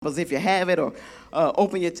if you have it, or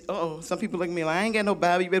open your. Some people look at me like, I ain't got no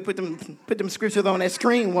Bible. You better put them scriptures on that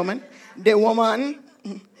screen, woman. Dear woman,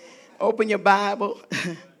 open your Bible,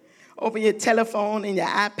 open your telephone and your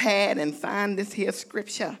iPad, and find this here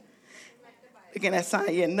scripture. Look at that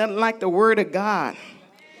sign. Yeah, nothing like the word of God.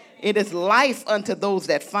 It is life unto those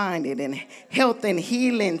that find it, and health and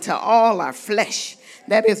healing to all our flesh.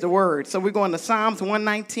 That is the word. So we're going to Psalms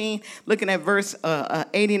 119, looking at verse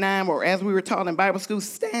 89, or as we were taught in Bible school,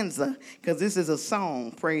 stanza, because this is a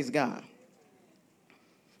song. Praise God.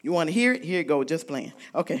 You want to hear it? Here you go, just playing.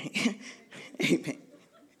 Okay. Amen.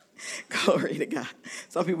 Glory to God.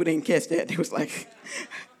 Some people didn't catch that. They was like,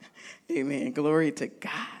 amen. Glory to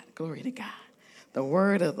God. Glory to God. The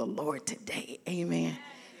word of the Lord today. Amen.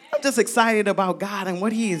 I'm just excited about God and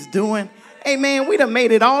what he is doing. Amen. We done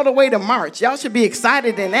made it all the way to March. Y'all should be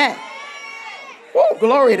excited in that. Oh,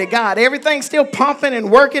 glory to God. Everything's still pumping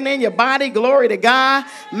and working in your body. Glory to God.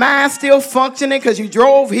 Mind's still functioning because you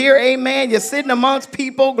drove here. Amen. You're sitting amongst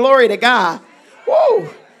people. Glory to God. Whoa.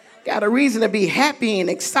 Got a reason to be happy and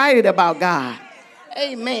excited about God.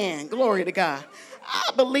 Amen. Glory to God.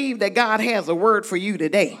 I believe that God has a word for you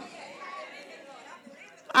today.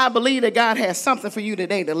 I believe that God has something for you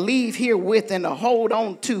today to leave here with and to hold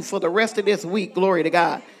on to for the rest of this week. Glory to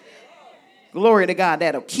God. Glory to God.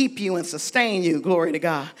 That'll keep you and sustain you. Glory to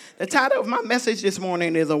God. The title of my message this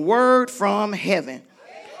morning is A Word from Heaven.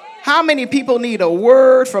 How many people need a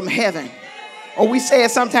word from heaven? Or we say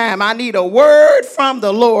it sometime, I need a word from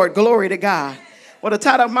the Lord. Glory to God. Well, the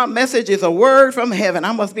title of my message is A Word from Heaven.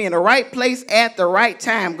 I must be in the right place at the right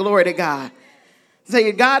time. Glory to God. Say,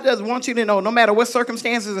 God does want you to know, no matter what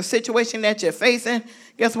circumstances or situation that you're facing,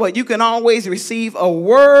 guess what? You can always receive a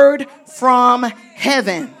word from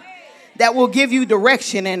heaven that will give you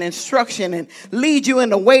direction and instruction and lead you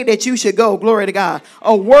in the way that you should go. Glory to God.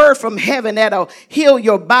 A word from heaven that'll heal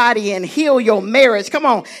your body and heal your marriage. Come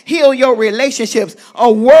on, heal your relationships.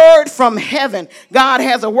 A word from heaven. God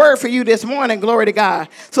has a word for you this morning. Glory to God.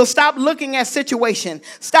 So stop looking at situation.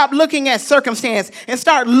 Stop looking at circumstance and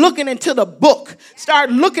start looking into the book.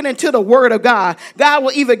 Start looking into the word of God. God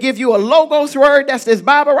will either give you a logos word, that's this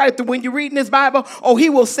Bible right through when you're reading this Bible, or he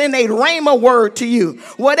will send a rhema word to you.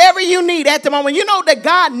 Whatever you need at the moment. You know that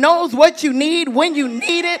God knows what you need when you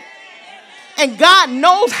need it. And God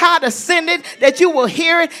knows how to send it, that you will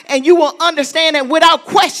hear it and you will understand it without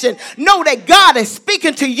question. Know that God is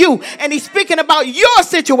speaking to you and he's speaking about your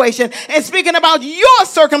situation and speaking about your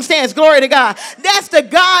circumstance. Glory to God. That's the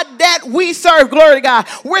God that we serve. Glory to God.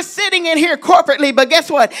 We're sitting in here corporately, but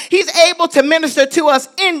guess what? He's able to minister to us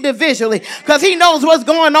individually because he knows what's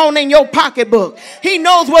going on in your pocketbook. He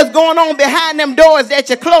knows what's going on behind them doors that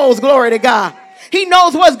you close. Glory to God. He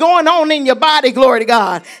knows what's going on in your body, glory to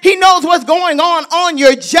God. He knows what's going on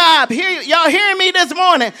your job. Y'all hearing me this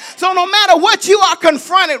morning? So no matter what you are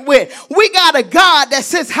confronted with, we got a God that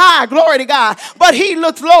sits high, glory to God, but he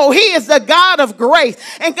looks low. He is the God of grace,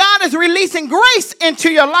 and God is releasing grace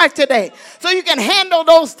into your life today so you can handle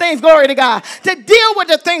those things, glory to God, to deal with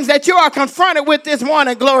the things that you are confronted with this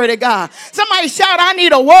morning, glory to God. Somebody shout, I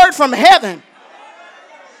need a word from heaven.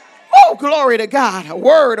 Oh, glory to God. A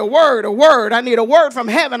word, a word, a word. I need a word from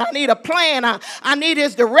heaven. I need a plan. I need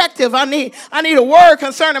his directive. I need a word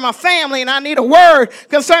concerning my family, and I need a word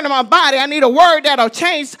concerning my body. I need a word that'll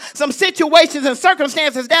change some situations and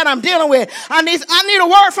circumstances that I'm dealing with. I need a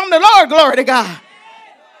word from the Lord, glory to God.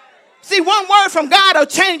 See, one word from God will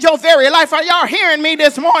change your very life. Are y'all hearing me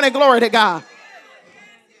this morning? Glory to God.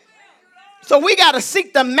 So we got to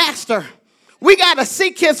seek the master. We got to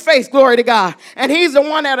seek his face, glory to God. And he's the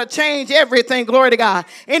one that'll change everything, glory to God.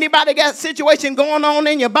 Anybody got a situation going on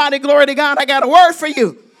in your body, glory to God, I got a word for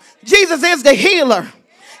you. Jesus is the healer.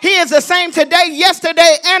 He is the same today,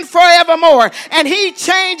 yesterday, and forevermore. And he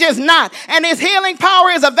changes not. And his healing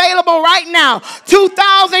power is available right now.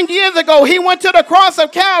 2,000 years ago, he went to the cross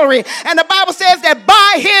of Calvary. And the Bible says that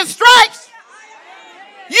by his stripes,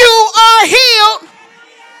 you are healed.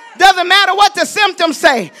 Doesn't matter what the symptoms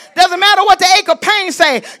say. Doesn't matter what the ache or pain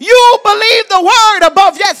say. You believe the word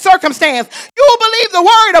above that circumstance. You believe the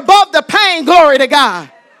word above the pain. Glory to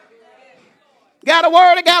God. Got a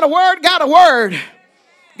word, got a word, got a word.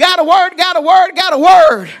 Got a word, got a word, got a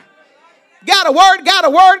word. Got a word, got a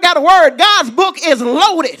word, got a word. God's book is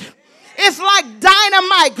loaded. It's like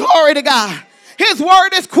dynamite. Glory to God. His word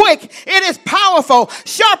is quick. It is powerful,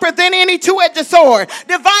 sharper than any two-edged sword,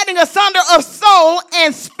 dividing asunder of soul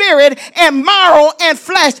and spirit and marrow and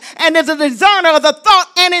flesh, and is a discerner of the thought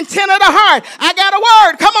and intent of the heart. I got a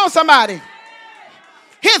word. Come on, somebody.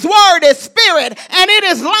 His word is spirit and it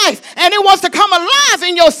is life, and it wants to come alive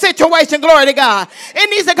in your situation. Glory to God. It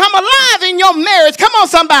needs to come alive in your marriage. Come on,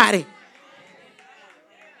 somebody.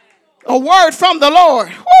 A word from the Lord.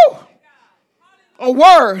 Woo. A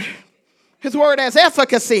word. His word has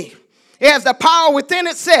efficacy. It has the power within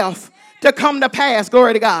itself to come to pass.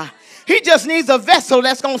 Glory to God. He just needs a vessel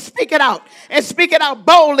that's going to speak it out and speak it out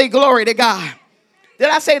boldly. Glory to God. Did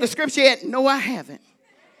I say the scripture yet? No, I haven't.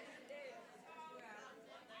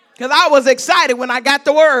 Because I was excited when I got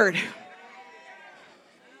the word.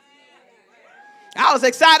 I was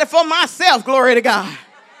excited for myself. Glory to God.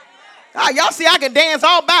 Y'all see, I can dance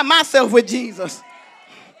all by myself with Jesus.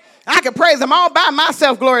 I can praise him all by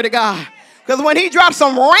myself. Glory to God. Because when he drops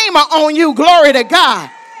some rhema on you, glory to God,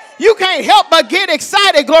 you can't help but get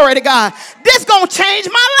excited. Glory to God. This going to change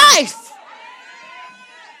my life.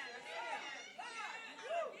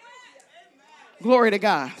 Glory to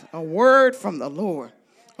God. A word from the Lord.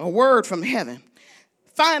 A word from heaven.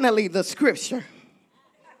 Finally, the scripture.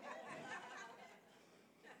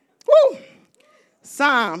 Woo!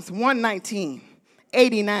 Psalms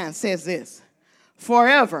 119:89 says this.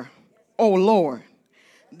 Forever, O Lord,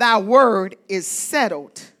 thy word is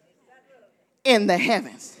settled in the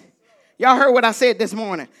heavens. Y'all heard what I said this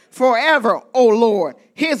morning. Forever, O Lord,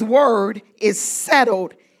 his word is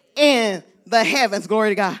settled in the heavens. Glory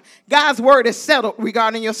to God. God's word is settled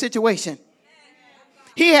regarding your situation.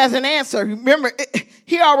 He has an answer. Remember,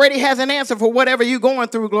 he already has an answer for whatever you're going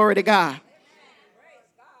through. Glory to God.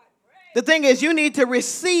 The thing is, you need to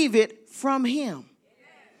receive it from him.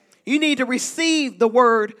 You need to receive the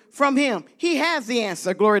word from him. He has the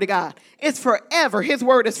answer. Glory to God. It's forever. His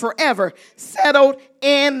word is forever settled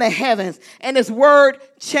in the heavens. And his word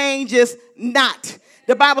changes not.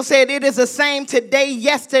 The Bible said it is the same today,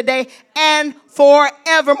 yesterday, and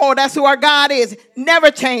forevermore. That's who our God is.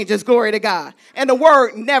 Never changes. Glory to God. And the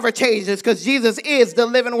word never changes because Jesus is the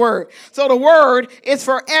living word. So the word is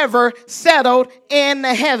forever settled in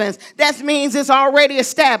the heavens. That means it's already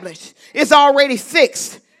established. It's already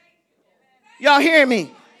fixed. Y'all hear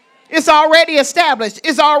me? It's already established.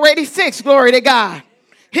 It's already fixed. Glory to God.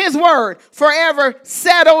 His word forever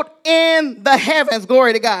settled in the heavens.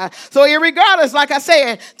 Glory to God. So irregardless, like I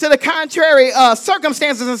said, to the contrary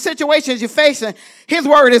circumstances and situations you're facing, his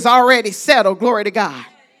word is already settled. Glory to God.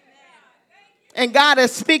 And God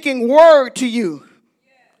is speaking word to you.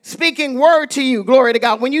 Speaking word to you. Glory to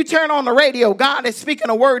God. When you turn on the radio, God is speaking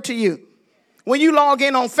a word to you. When you log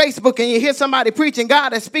in on Facebook and you hear somebody preaching,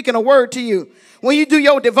 God is speaking a word to you. When you do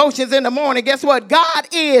your devotions in the morning, guess what? God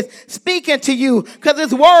is speaking to you because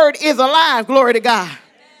his word is alive. Glory to God.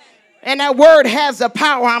 And that word has the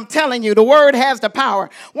power. I'm telling you, the word has the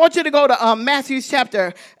power. I want you to go to Matthew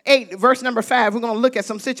chapter 8, verse number 5. We're going to look at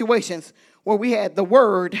some situations where we had the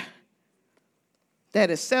word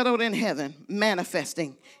that is settled in heaven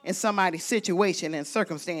manifesting in somebody's situation and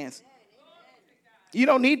circumstance. You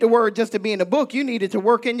don't need the word just to be in the book. You need it to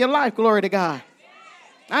work in your life. Glory to God.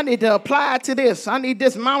 I need to apply to this. I need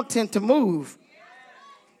this mountain to move.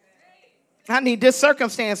 I need this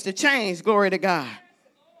circumstance to change. Glory to God.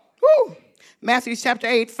 Woo. Matthew chapter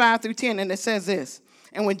 8, 5 through 10. And it says this.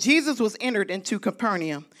 And when Jesus was entered into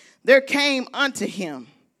Capernaum, there came unto him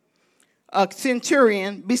a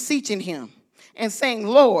centurion beseeching him and saying,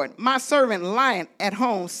 Lord, my servant lieth at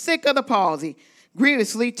home, sick of the palsy,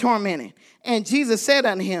 grievously tormented. And Jesus said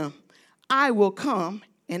unto him, I will come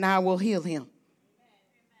and I will heal him.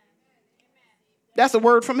 That's a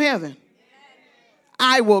word from heaven.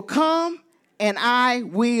 I will come and I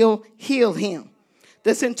will heal him.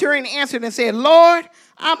 The centurion answered and said, Lord,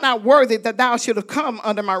 I'm not worthy that thou should have come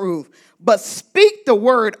under my roof, but speak the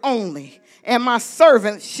word only, and my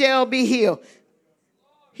servant shall be healed.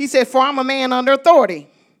 He said, for I'm a man under authority,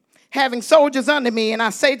 having soldiers under me, and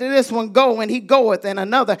I say to this one, go, and he goeth, and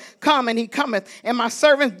another, come, and he cometh, and my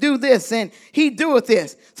servant do this, and he doeth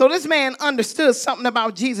this. So this man understood something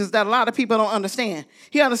about Jesus that a lot of people don't understand.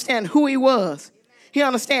 He understand who he was. He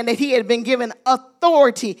understand that he had been given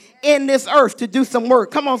authority in this earth to do some work.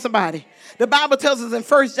 Come on, somebody. The Bible tells us in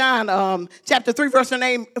 1 John chapter 3,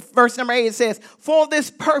 verse number 8, it says, for this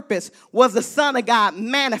purpose was the Son of God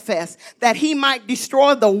manifest, that he might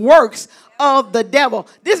destroy the works of the devil.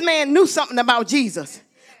 This man knew something about Jesus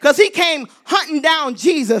because he came hunting down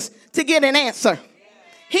Jesus to get an answer.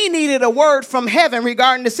 He needed a word from heaven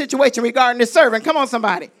regarding the situation, regarding the servant. Come on,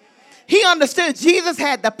 somebody. He understood Jesus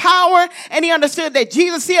had the power, and he understood that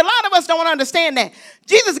Jesus, see, a lot of us don't understand that.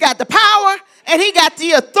 Jesus got the power and he got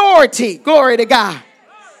the authority. Glory to God.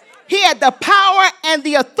 He had the power and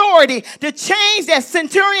the authority to change that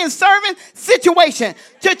centurion servant situation,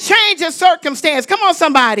 to change his circumstance. Come on,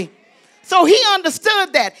 somebody. So he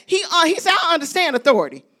understood that. He said, I understand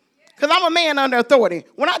authority because I'm a man under authority.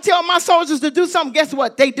 When I tell my soldiers to do something, guess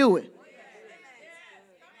what? They do it.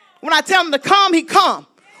 When I tell him to come, he comes.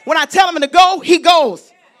 When I tell him to go, he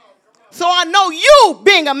goes. So I know you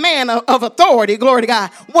being a man of authority, glory to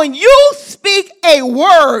God. When you speak a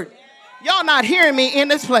word, y'all not hearing me in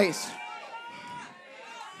this place.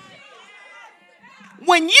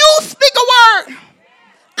 When you speak a word,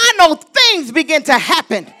 I know things begin to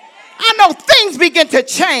happen. I know things begin to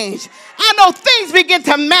change. I know things begin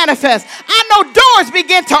to manifest. I know doors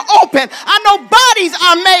begin to open. I know bodies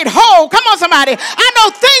are made whole. Come on, somebody. I know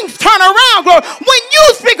things turn around. Glory. When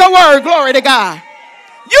you speak a word, glory to God,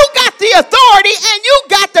 you got the authority and you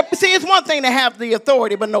got the, see, it's one thing to have the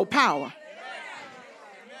authority but no power.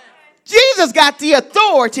 Jesus got the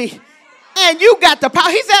authority and you got the power.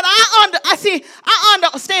 He said, I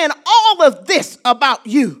understand all of this about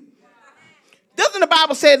you. Doesn't the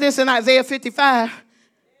Bible say this in Isaiah 55?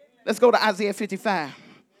 Let's go to Isaiah 55.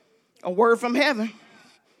 A word from heaven.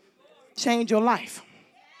 Change your life.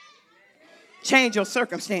 Change your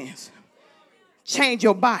circumstance. Change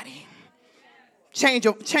your body. Change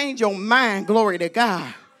your mind. Glory to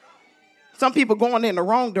God. Some people going in the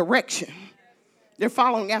wrong direction. They're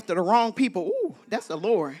following after the wrong people. Ooh, that's the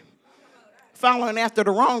Lord. Following after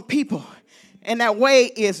the wrong people. And that way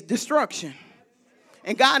is destruction.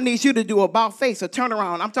 And God needs you to do about face, a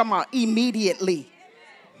turnaround. I'm talking about immediately.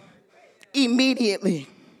 Immediately.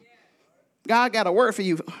 God got a word for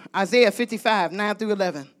you. Isaiah 55, 9 through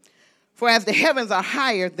 11. For as the heavens are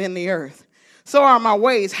higher than the earth, so are my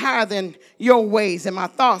ways higher than your ways, and my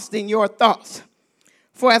thoughts than your thoughts.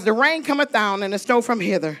 For as the rain cometh down and the snow from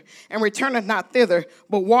hither, and returneth not thither,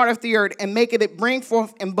 but watereth the earth, and maketh it bring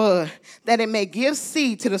forth and bud, that it may give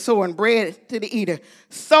seed to the sower and bread to the eater,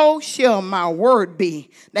 so shall my word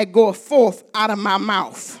be that goeth forth out of my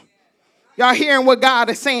mouth. Y'all hearing what God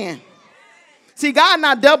is saying? See, God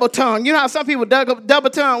not double-tongued. You know how some people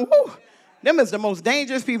double-tongued? Woo, them is the most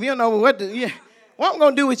dangerous people. You don't know what I'm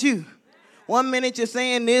going to do with you. 1 minute you're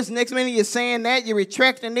saying this, next minute you're saying that, you're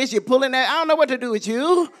retracting this, you're pulling that. I don't know what to do with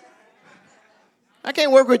you. I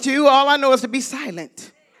can't work with you. All I know is to be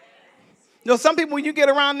silent. You know, some people, when you get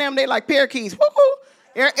around them, they like parakeets.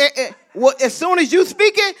 Well, as soon as you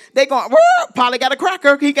speak it, they going, Polly got a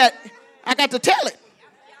cracker. I got to tell it.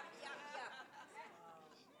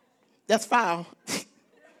 That's foul.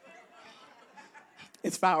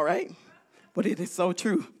 It's foul, right? But it is so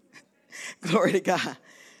true. Glory to God.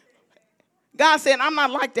 God said, I'm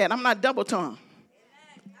not like that. I'm not double-tongued.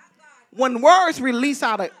 When words release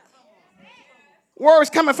out of words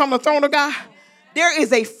coming from the throne of God, there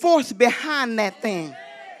is a force behind that thing.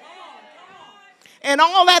 And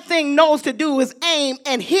all that thing knows to do is aim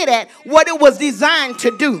and hit at what it was designed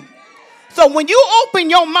to do. So when you open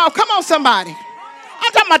your mouth, come on, somebody.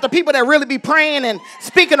 I'm talking about the people that really be praying and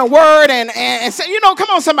speaking a word and you know, come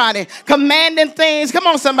on, somebody. Commanding things. Come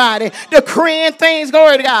on, somebody. Decreeing things.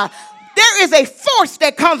 Glory to God. There is a force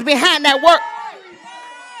that comes behind that word.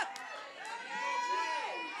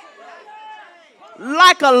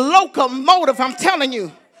 Like a locomotive, I'm telling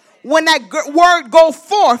you. When that word goes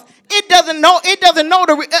forth, it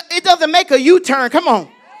doesn't make a U-turn. Come on.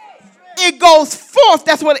 It goes forth.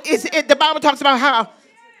 That's what it is. The Bible talks about how.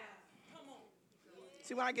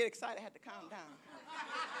 See, when I get excited, I have to calm down.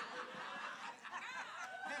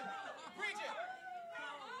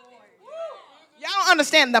 Y'all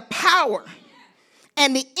understand the power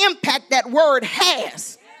and the impact that word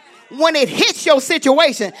has when it hits your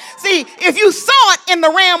situation. See, if you saw it in the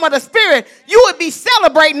realm of the spirit, you would be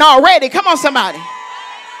celebrating already. Come on, somebody.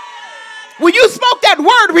 When you spoke that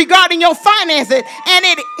word regarding your finances and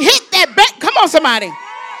it hit that back, come on, somebody.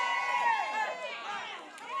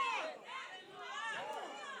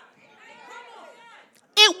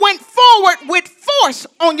 It went forward with force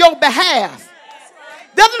on your behalf.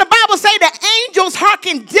 Doesn't the Bible say the angels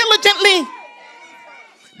hearken diligently?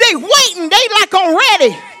 They waiting. They like on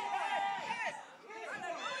ready.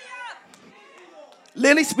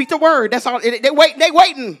 Lily, speak the word. That's all. They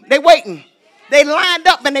waiting. They lined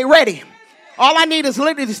up and they ready. All I need is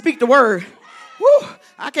Lily to speak the word. Woo,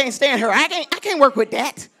 I can't stand her. I can't work with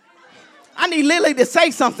that. I need Lily to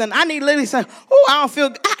say something. I need Lily to say, oh, I don't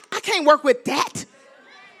feel, I can't work with that.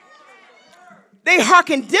 They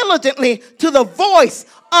hearken diligently to the voice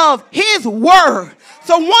of his word.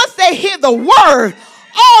 So once they hear the word,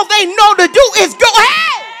 all they know to do is go,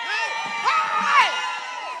 hey!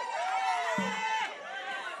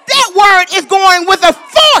 That word is going with a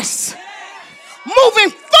force, moving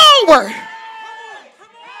forward.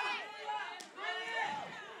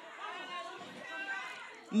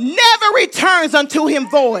 Never returns unto him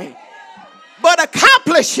void. but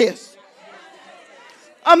accomplishes.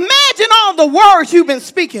 Imagine all the words you've been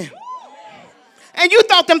speaking. And you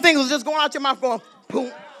thought them things was just going out your mouth going,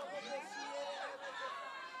 boom.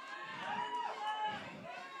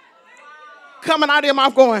 Coming out of your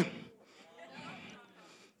mouth going,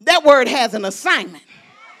 that word has an assignment.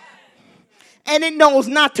 And it knows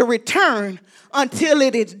not to return until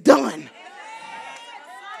it is done.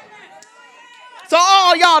 So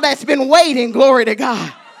all y'all that's been waiting, glory to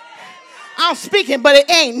God. I'm speaking, but it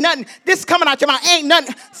ain't nothing. This coming out your mouth ain't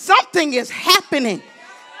nothing. Something is happening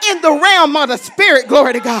in the realm of the spirit,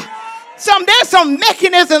 glory to God. There's some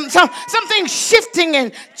mechanism, something shifting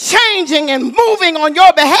and changing and moving on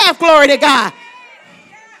your behalf, glory to God.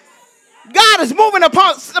 God is moving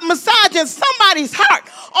upon, massaging somebody's heart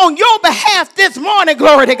on your behalf this morning,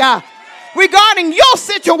 glory to God. Regarding your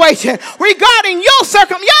situation, regarding your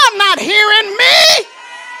circumstance. Y'all not hearing me?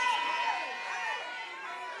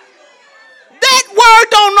 That word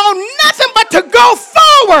don't know nothing but to go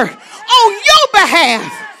forward on your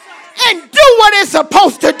behalf and do what it's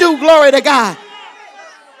supposed to do, glory to God.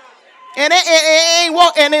 And it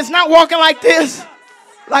ain't and it's not walking like this,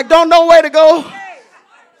 like don't know where to go.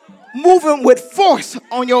 Moving with force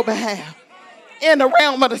on your behalf in the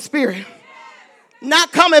realm of the spirit.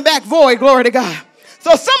 Not coming back void, glory to God.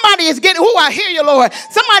 So somebody is getting, I hear you, Lord.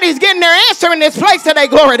 Somebody's getting their answer in this place today,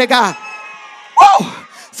 glory to God. Woo!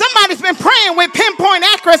 Somebody's been praying with pinpoint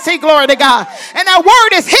accuracy, glory to God. And that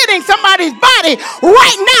word is hitting somebody's body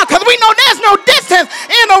right now because we know there's no distance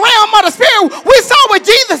in the realm of the spirit. We saw what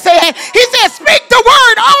Jesus said. He said, speak the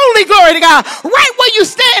word only, glory to God. Right where you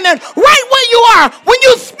standing, right where you are. When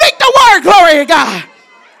you speak the word, glory to God.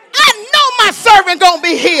 I know my servant gonna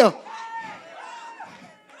be healed.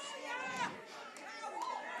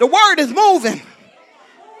 The word is moving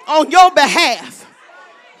on your behalf.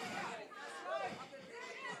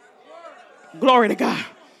 Glory to God.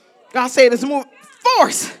 God said it's moving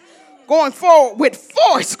force, going forward with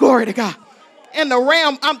force, glory to God. In the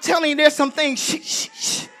realm, I'm telling you, there's some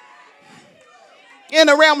things in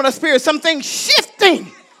the realm of the spirit, some things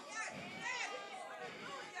shifting.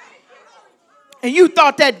 And you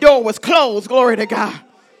thought that door was closed, glory to God.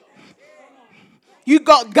 You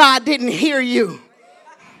thought God didn't hear you.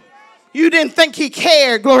 You didn't think he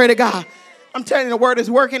cared, glory to God. I'm telling you, the word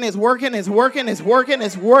is working, it's working, it's working, it's working,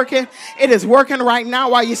 it's working. It is working right now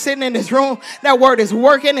while you're sitting in this room. That word is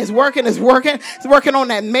working, it's working, it's working. It's working on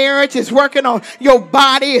that marriage. It's working on your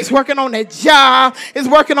body. It's working on that job. It's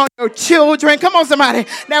working on your children. Come on, somebody.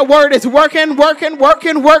 That word is working, working,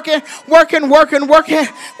 working, working, working, working, working,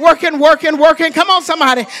 working, working, working. Come on,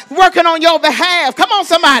 somebody. Working on your behalf. Come on,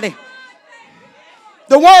 somebody.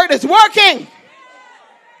 The word is working.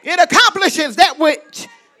 It accomplishes that which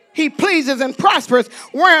he pleases and prospers,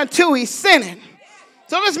 whereunto he's sinning.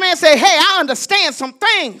 So this man said, hey, I understand some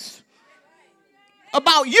things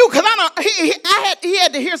about you. Because he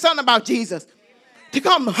had to hear something about Jesus. To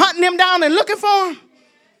come hunting him down and looking for him.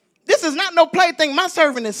 This is not no plaything. My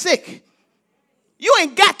servant is sick. You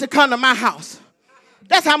ain't got to come to my house.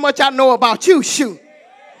 That's how much I know about you. Shoot.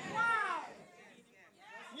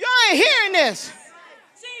 You ain't hearing this.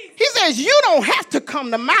 He says, you don't have to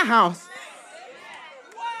come to my house.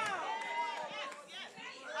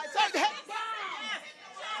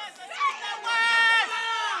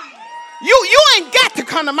 You ain't got to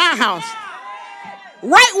come to my house.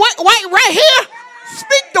 Right here,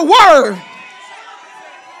 speak the word.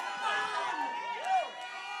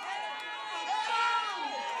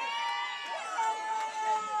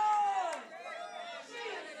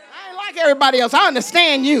 I ain't like everybody else. I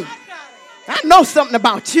understand you. I know something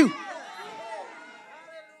about you.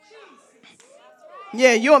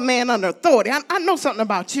 Yeah, you're a man under authority. I know something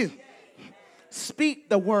about you. Speak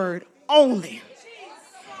the word only.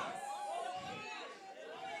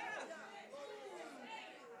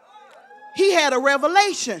 He had a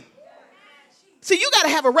revelation. See, you got to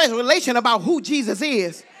have a revelation about who Jesus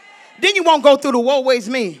is. Then you won't go through the woe is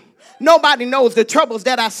me. Nobody knows the troubles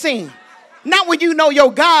that I've seen. Not when you know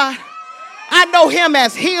your God. I know him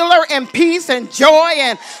as healer and peace and joy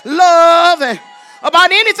and love and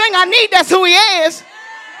about anything I need, that's who he is.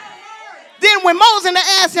 Then when Moses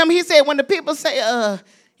asked him, he said, when the people say,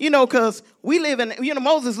 because we live in,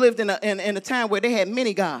 Moses lived in a time where they had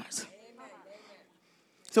many gods.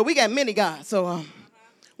 So we got many gods. So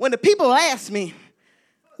when the people ask me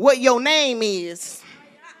what your name is,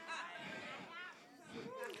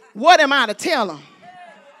 what am I to tell them?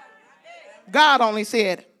 God only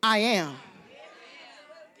said, I am.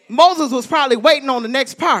 Moses was probably waiting on the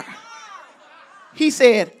next part. He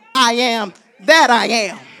said, I am that I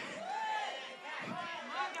am.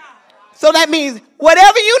 So that means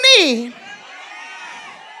whatever you need,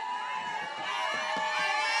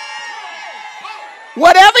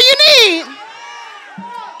 Whatever you need,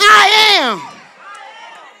 I am.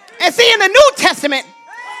 And see, in the New Testament,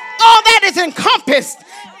 all that is encompassed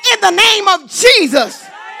in the name of Jesus.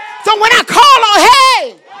 So when I call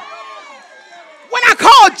on, when I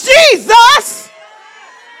call Jesus,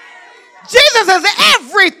 Jesus is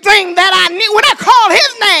everything that I need. When I call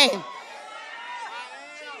his name,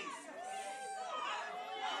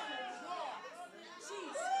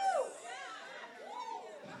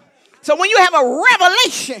 so when you have a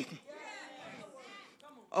revelation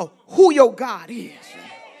of who your God is,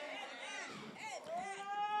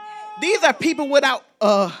 these are people without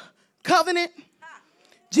a covenant.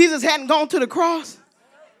 Jesus hadn't gone to the cross.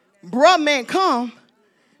 Bruh man come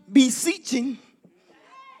beseeching.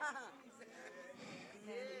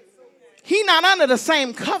 He not under the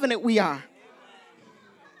same covenant we are.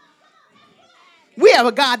 We have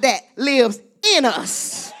a God that lives in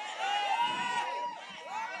us.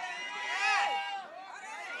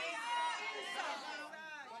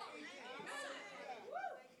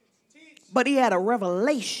 But he had a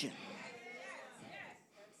revelation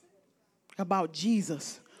about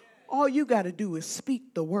Jesus. All you got to do is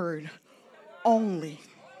speak the word only.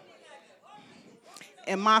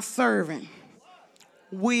 And my servant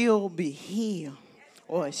will be healed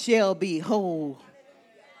or shall be whole.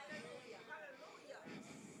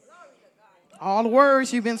 All the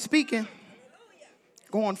words you've been speaking,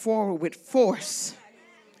 going forward with force.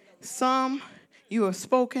 Some you have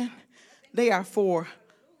spoken, they are for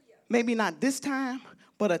maybe not this time,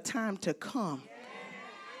 but a time to come.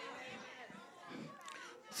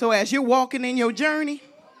 So as you're walking in your journey,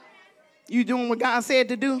 you doing what God said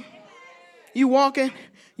to do, you walking,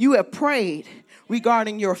 you have prayed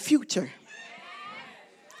regarding your future.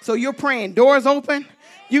 So you're praying, doors open.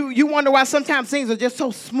 You wonder why sometimes things are just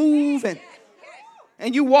so smooth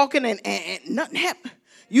and you walking and nothing happened.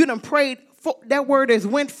 You done prayed, that word has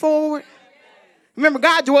went forward. Remember,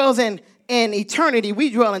 God dwells in eternity. We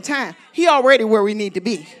dwell in time. He already where we need to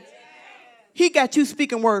be. He got you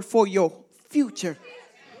speaking word for your future.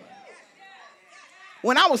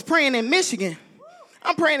 When I was praying in Michigan,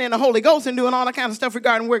 I'm praying in the Holy Ghost and doing all that kind of stuff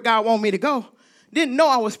regarding where God wants me to go. Didn't know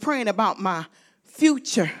I was praying about my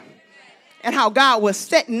future and how God was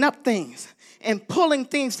setting up things and pulling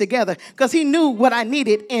things together because he knew what I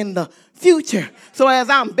needed in the future. So as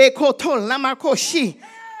I'm Father,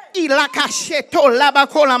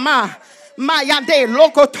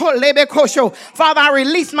 I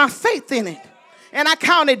release my faith in it and I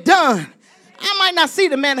count it done. I might not see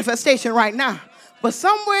the manifestation right now, but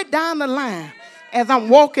somewhere down the line, as I'm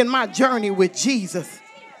walking my journey with Jesus,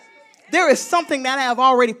 there is something that I have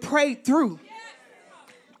already prayed through.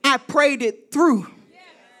 I prayed it through.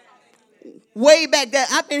 Way back there,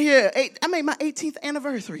 I've been here, I made my 18th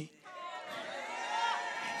anniversary. –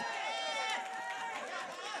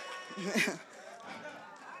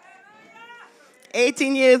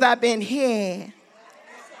 18 years I've been here.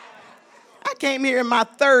 I came here in my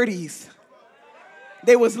 30s.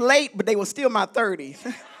 They was late, but they were still my 30s.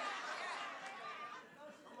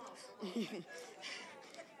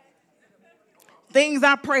 Things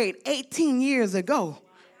I prayed 18 years ago,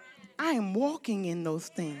 I am walking in those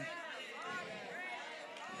things.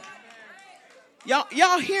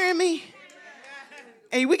 Y'all hearing me?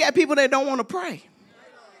 And we got people that don't want to pray.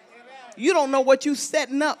 You don't know what you're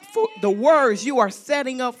setting up for, the words you are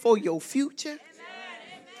setting up for your future.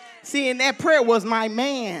 See, and that prayer was my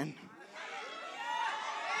man.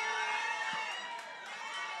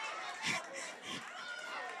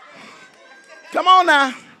 Come on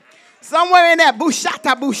now. Somewhere in that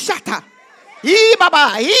bushata. Yee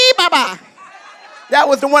baba. That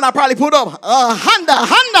was the one I probably put up.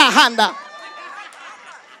 Honda.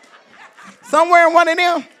 Somewhere in one of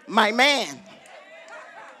them, my man.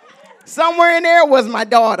 Somewhere in there was my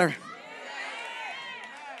daughter.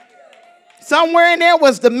 Somewhere in there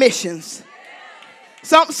was the missions.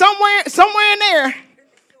 Somewhere in there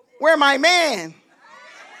where my man.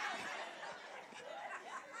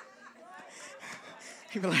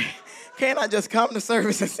 People like, can't I just come to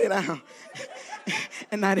service and sit down?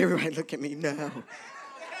 And not everybody look at me, no.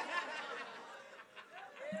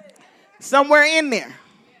 Somewhere in there,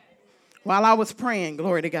 while I was praying,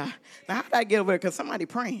 glory to God. Now, how did I get over there? Because somebody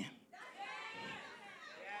praying.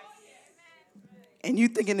 And you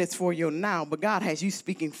thinking it's for your now, but God has you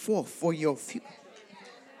speaking forth for your future.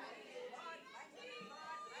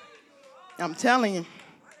 I'm telling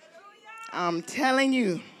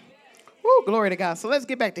you. Woo, glory to God. So let's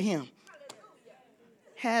get back to him.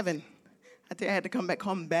 I tell you, I had to come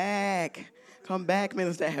back,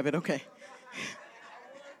 Minister Abbott. Okay.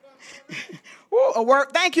 Woo, a word.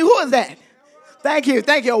 Thank you. Who is that? Thank you.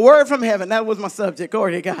 Thank you. A word from heaven. That was my subject.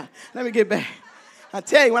 Glory to God. Let me get back. I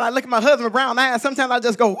tell you, when I look at my husband with brown eyes, sometimes I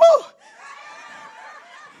just go, whoo.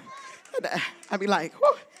 I be like,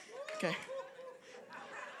 whoo. Okay.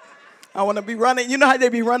 I want to be running. You know how they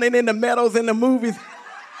be running in the meadows in the movies?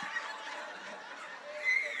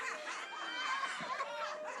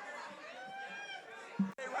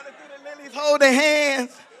 They running through the lilies, holding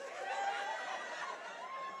hands.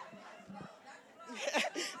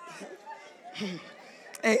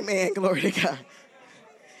 Amen. Glory to God.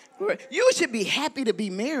 You should be happy to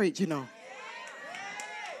be married, you know.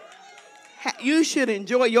 You should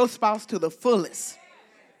enjoy your spouse to the fullest.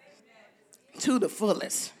 To the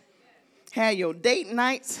fullest. Have your date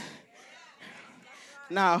nights.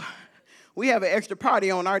 Now, we have an extra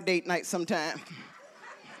party on our date night sometime.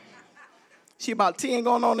 She about 10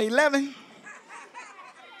 going on 11.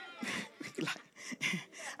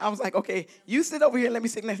 I was like, okay, you sit over here and let me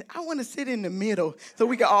sit next. I want to sit in the middle so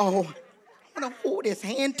we can all, I want to hold his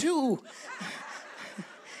hand too.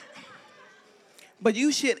 But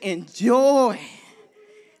you should enjoy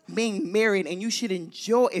being married, and you should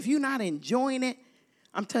enjoy, if you're not enjoying it,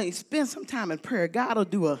 I'm telling you, spend some time in prayer. God will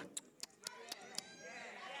do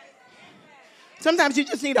sometimes you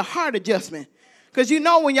just need a heart adjustment. Because you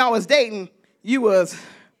know when y'all was dating, I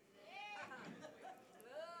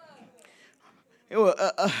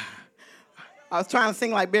was trying to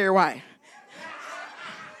sing like Barry White.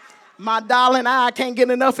 My darling, I can't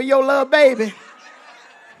get enough of your love, baby.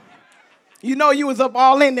 You know you was up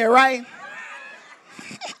all in there, right?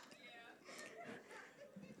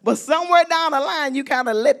 But somewhere down the line, you kind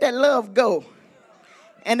of let that love go.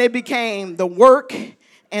 And it became the work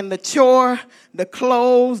and the chore, the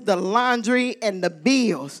clothes, the laundry, and the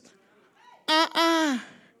bills.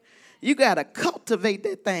 You got to cultivate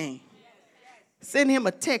that thing. Send him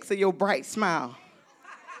a text of your bright smile.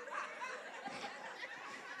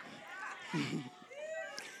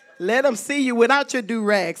 Let him see you without your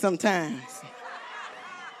do-rag sometimes.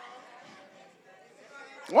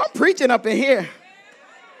 Well, I'm preaching up in here.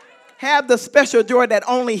 Have the special joy that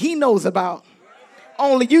only he knows about.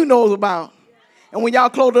 Only you know about. And when y'all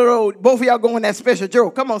close the road, both of y'all go in that special joy.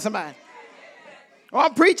 Come on, somebody. Well,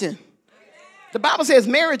 I'm preaching. The Bible says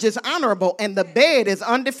marriage is honorable and the bed is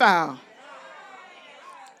undefiled.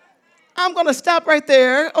 I'm going to stop right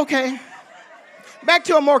there. Okay. Back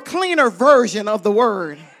to a more cleaner version of the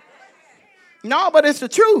word. No, but it's the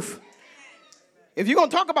truth. If you're going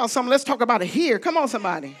to talk about something, let's talk about it here. Come on,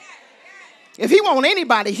 somebody. If he want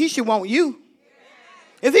anybody, he should want you.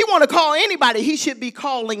 If he want to call anybody, he should be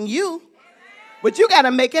calling you. But you got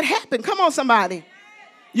to make it happen. Come on, somebody.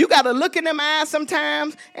 You got to look in them eyes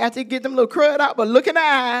sometimes after you get them little crud out, but look in the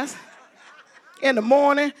eyes in the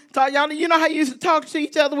morning. Talk, y'all, you know how you used to talk to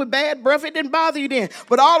each other with bad breath? It didn't bother you then.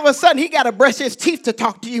 But all of a sudden, he got to brush his teeth to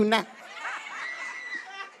talk to you now.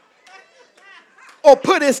 Or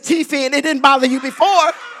put his teeth in. It didn't bother you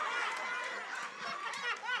before.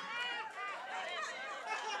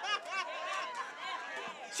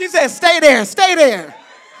 She said, stay there, stay there.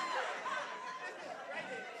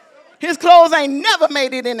 His clothes ain't never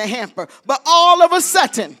made it in the hamper. But all of a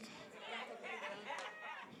sudden.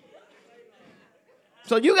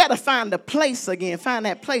 So you got to find the place again. Find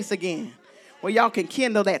that place again where y'all can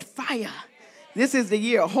kindle that fire. This is the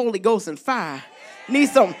year of Holy Ghost and fire. Need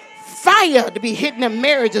some fire to be hitting them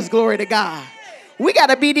marriages, glory to God. We got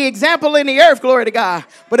to be the example in the earth, glory to God.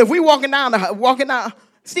 But if we walking down,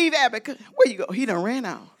 Steve Abbott, where you go? He done ran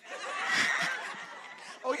out.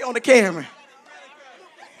 Oh, you on the camera.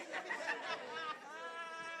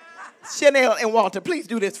 Chanel and Walter, please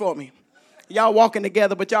do this for me. Y'all walking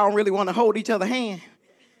together, but y'all don't really want to hold each other's hand.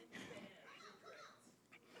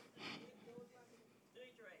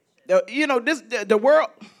 The world.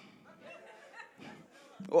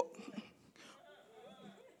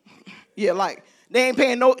 Yeah, like you ain't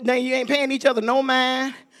paying each other no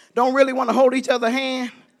mind. Don't really want to hold each other's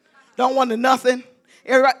hand. Don't want to nothing.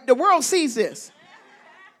 The world sees this.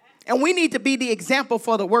 And we need to be the example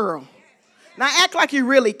for the world. Now act like you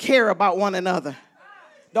really care about one another.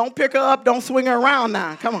 Don't pick her up. Don't swing her around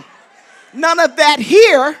now. Come on. None of that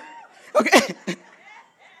here. Okay.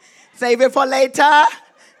 Save it for later.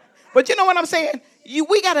 But you know what I'm saying?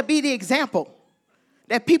 We got to be the example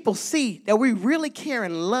that people see that we really care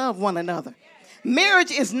and love one another.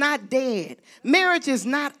 Marriage is not dead. Marriage is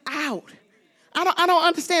not out. I don't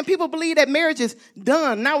understand. People believe that marriage is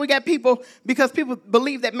done. Now we got people, because people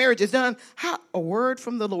believe that marriage is done. A word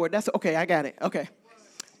from the Lord. That's okay. I got it. Okay.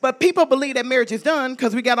 But people believe that marriage is done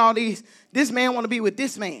because we got all these, this man want to be with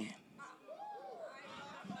this man.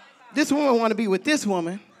 This woman want to be with this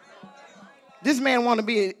woman. This woman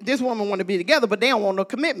want to be together, but they don't want no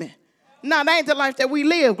commitment. No, that ain't the life that we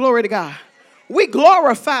live, glory to God. We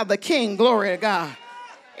glorify the King, glory to God,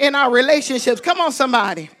 in our relationships. Come on,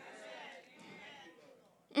 somebody.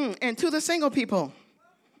 And to the single people,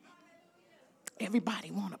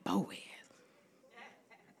 everybody want a Boaz.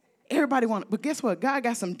 Everybody want, but guess what? God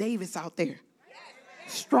got some Davids out there.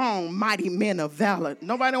 Strong, mighty men of valor.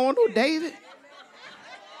 Nobody want no David.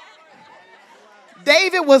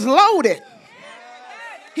 David was loaded.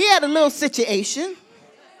 He had a little situation.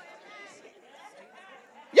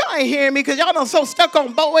 Y'all ain't hearing me because y'all done so stuck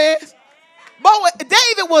on Boaz.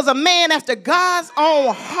 David was a man after God's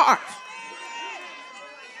own heart.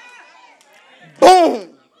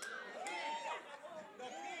 Boom.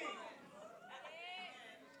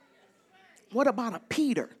 What about a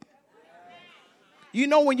Peter? You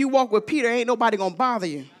know when you walk with Peter, ain't nobody going to bother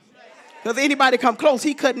you. Because anybody come close,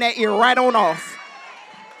 he cutting that ear right on off.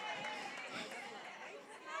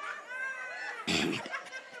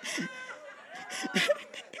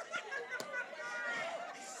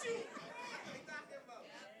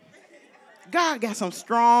 God got some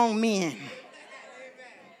strong men.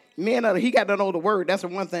 He got to know the word. That's the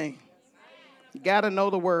one thing. You got to know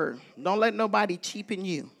the word. Don't let nobody cheapen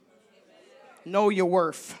you. Know your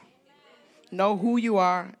worth. Know who you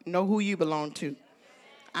are. Know who you belong to.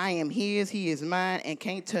 I am his, he is mine, and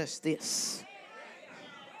can't touch this.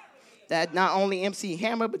 That not only MC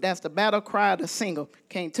Hammer, but that's the battle cry of the single.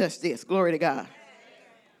 Can't touch this. Glory to God.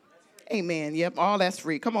 Amen. Yep, all that's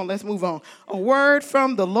free. Come on, let's move on. A word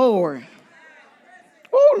from the Lord.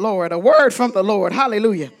 Oh, Lord, a word from the Lord.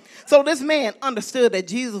 Hallelujah. So this man understood that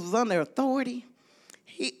Jesus was under authority.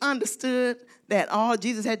 He understood that all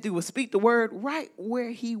Jesus had to do was speak the word right where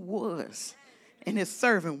he was. And his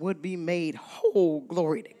servant would be made whole.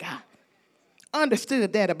 Glory to God.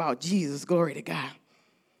 Understood that about Jesus. Glory to God.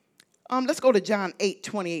 Let's go to John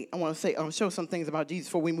 8:28. I want to show some things about Jesus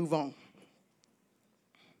before we move on.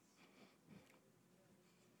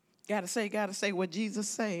 Gotta say what Jesus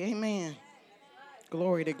say. Amen.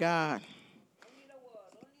 Glory to God.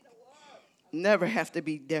 Never have to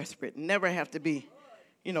be desperate. Never have to be,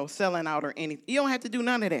 selling out or anything. You don't have to do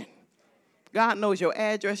none of that. God knows your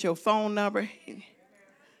address, your phone number,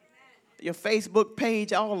 your Facebook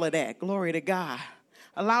page, all of that. Glory to God.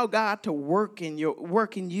 Allow God to work in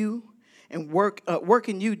you and work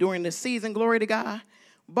in you during the season. Glory to God.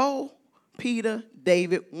 Bo, Peter,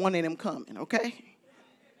 David, one of them coming, okay?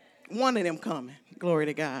 One of them coming. Glory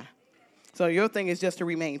to God. So your thing is just to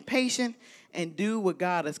remain patient and do what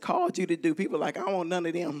God has called you to do. People are like, I don't want none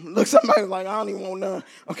of them. Look, somebody's like, I don't even want none.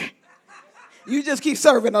 Okay. You just keep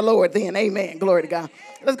serving the Lord then. Amen. Glory to God.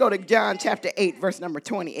 Let's go to John chapter 8, verse number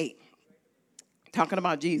 28. Talking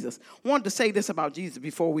about Jesus. Wanted to say this about Jesus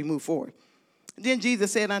before we move forward. Then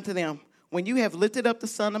Jesus said unto them, when you have lifted up the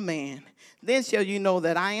Son of Man, then shall you know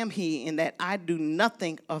that I am he, and that I do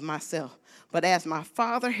nothing of myself. But as my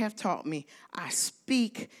Father hath taught me, I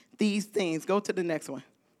speak these things. Go to the next one.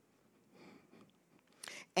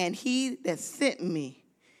 And he that sent me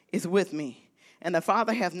is with me. And the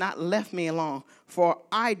Father hath not left me alone, for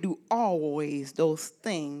I do always those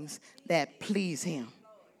things that please him.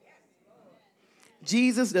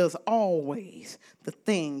 Jesus does always the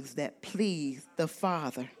things that please the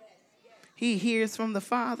Father. He hears from the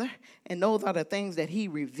Father, and those are the things that he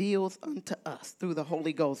reveals unto us through the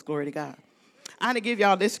Holy Ghost. Glory to God. I'm going to give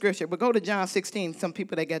y'all this scripture, but go to John 16, some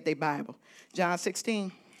people that got their Bible. John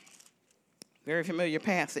 16, very familiar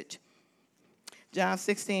passage. John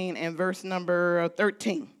 16 and verse number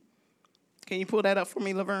 13. Can you pull that up for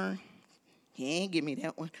me, Laverne? He ain't give me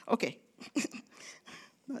that one. Okay.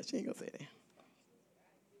 No, she ain't going to say that.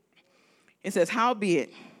 It says,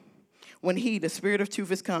 howbeit, when he, the Spirit of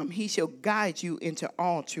truth, is come, he shall guide you into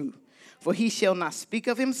all truth. For he shall not speak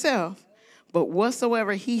of himself, but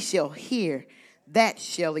whatsoever he shall hear, that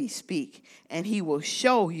shall he speak. And he will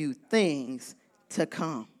show you things to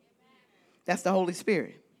come. That's the Holy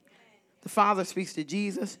Spirit. The Father speaks to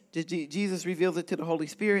Jesus. Jesus reveals it to the Holy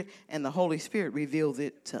Spirit. And the Holy Spirit reveals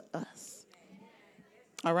it to us.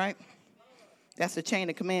 All right? That's the chain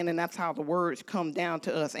of command, and that's how the words come down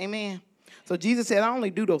to us. Amen? So Jesus said, I only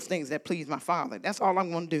do those things that please my Father. That's all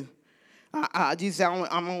I'm going to do. Jesus said,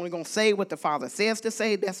 I'm only going to say what the Father says to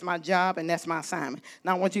say. That's my job, and that's my assignment.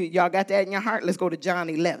 Now, I want y'all got that in your heart? Let's go to John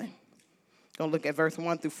 11. Go look at verse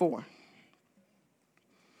 1 through 4.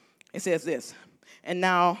 It says this. And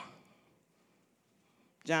now,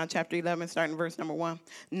 John chapter 11, starting verse number 1.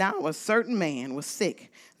 Now a certain man was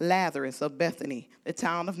sick, Lazarus of Bethany, the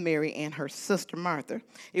town of Mary and her sister Martha.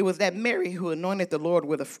 It was that Mary who anointed the Lord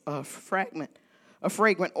with a a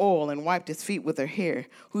fragrant oil and wiped his feet with her hair,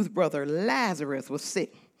 whose brother Lazarus was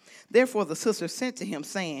sick. Therefore the sister sent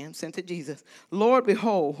to Jesus, Lord,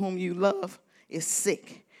 behold, whom you love is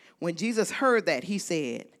sick. When Jesus heard that, he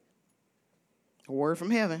said, a word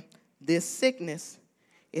from heaven, this sickness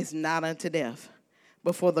is not unto death,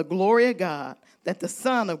 but for the glory of God, that the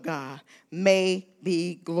Son of God may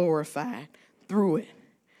be glorified through it.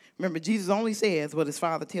 Remember, Jesus only says what his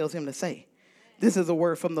Father tells him to say. This is a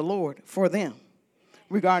word from the Lord for them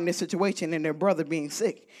regarding this situation and their brother being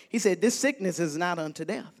sick. He said, this sickness is not unto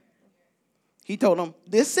death. He told them,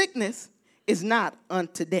 this sickness is not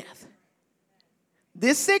unto death.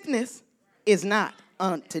 This sickness is not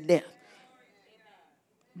unto death.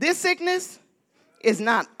 This sickness is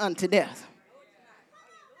not unto death.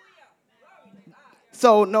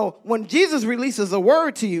 So, no, when Jesus releases a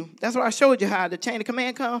word to you, that's why I showed you how the chain of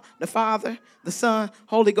command comes, the Father, the Son,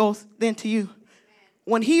 Holy Ghost, then to you.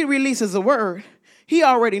 When he releases a word, he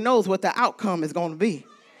already knows what the outcome is going to be.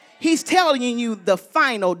 He's telling you the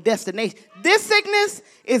final destination. This sickness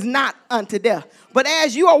is not unto death. But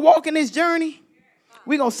as you are walking this journey,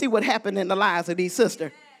 we're going to see what happened in the lives of these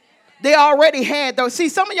sisters. They already had those. See,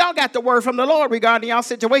 some of y'all got the word from the Lord regarding y'all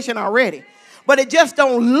situation already. But it just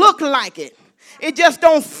don't look like it. It just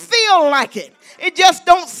don't feel like it. It just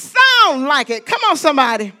don't sound like it. Come on,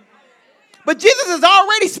 somebody. But Jesus has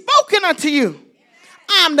already spoken unto you.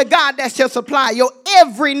 I'm the God that shall supply your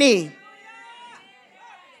every need.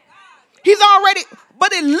 He's already,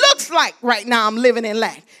 but it looks like right now I'm living in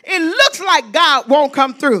lack. It looks like God won't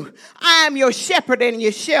come through. I am your shepherd and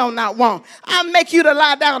you shall not want. I make you to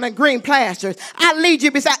lie down in green pastures. I lead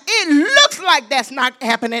you beside. It looks like that's not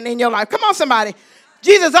happening in your life. Come on, somebody.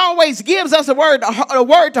 Jesus always gives us a word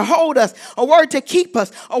to hold us, a word to keep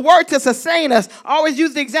us, a word to sustain us. I always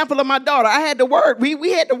use the example of my daughter. I had the word.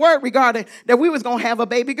 We had the word regarding that we was going to have a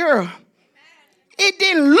baby girl. It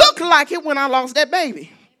didn't look like it when I lost that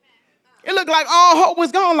baby. It looked like all hope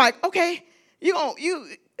was gone. Like, okay,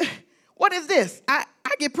 what is this? I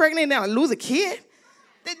get pregnant now and lose a kid?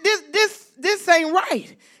 This ain't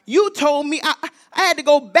right. You told me I had to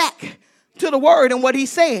go back to the word and what he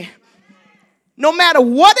said. No matter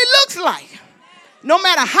what it looks like, no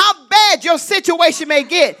matter how bad your situation may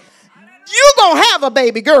get, you're going to have a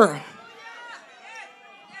baby girl.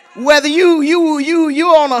 Whether you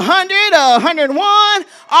on 100 or 101,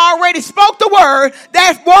 already spoke the word.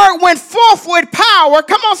 That word went forth with power.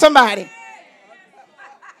 Come on, somebody.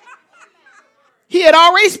 He had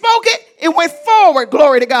already spoken. It went forward.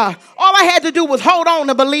 Glory to God. All I had to do was hold on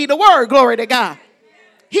to believe the word. Glory to God.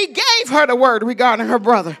 He gave her the word regarding her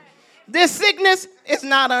brother. This sickness is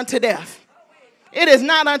not unto death. It is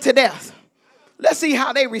not unto death. Let's see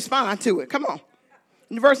how they respond to it. Come on.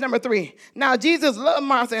 Verse number 3. Now, Jesus loved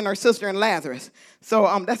Martha and her sister and Lazarus.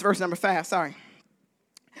 So that's verse number 5. Sorry.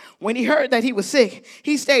 When he heard that he was sick,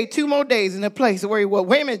 he stayed 2 more days in the place where he was.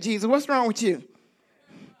 Wait a minute, Jesus, what's wrong with you?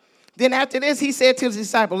 Then after this, he said to his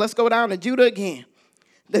disciples, let's go down to Judah again.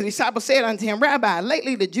 The disciples said unto him, Rabbi,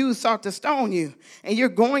 lately the Jews sought to stone you, and you're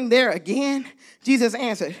going there again? Jesus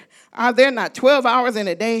answered, are there not 12 hours in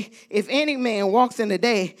a day? If any man walks in the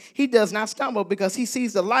day, he does not stumble because he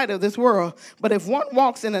sees the light of this world. But if one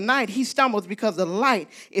walks in the night, he stumbles because the light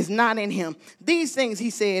is not in him. These things he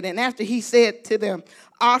said, and after he said to them,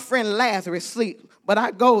 our friend Lazarus sleep, but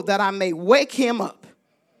I go that I may wake him up.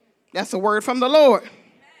 That's a word from the Lord.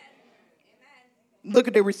 Look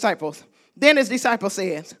at the disciples. Then his disciple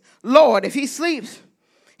says, Lord, if he sleeps,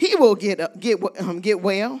 he will get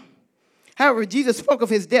well. However, Jesus spoke of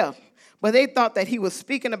his death, but they thought that he was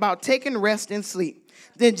speaking about taking rest and sleep.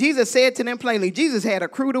 Then Jesus said to them plainly, Jesus had a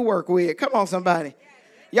crew to work with. Come on, somebody.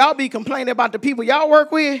 Y'all be complaining about the people y'all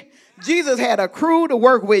work with. Jesus had a crew to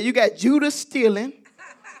work with. You got Judas stealing.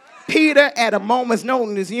 Peter at a moment's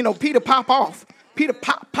notice, Peter pop off. Peter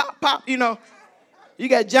pop, You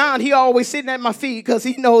got John, he always sitting at my feet because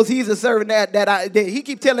he knows he's a servant that he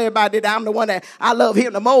keep telling everybody that I'm the one that I love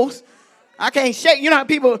him the most. I can't shake. You know how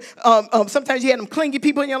people, sometimes you had them clingy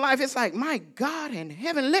people in your life. It's like, my God in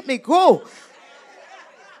heaven, let me go.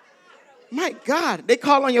 My God. They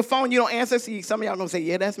call on your phone, you don't answer. See, some of y'all going to say,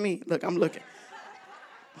 yeah, that's me. Look, I'm looking.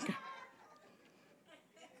 Okay.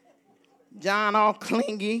 John all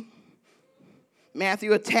clingy.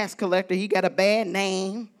 Matthew a tax collector. He got a bad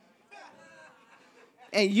name.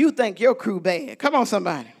 And you think your crew bad. Come on,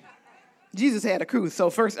 somebody. Jesus had a crew. So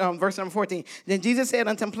first, verse number 14. Then Jesus said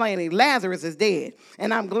unto him plainly, Lazarus is dead,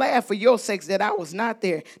 and I'm glad for your sakes that I was not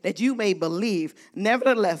there, that you may believe.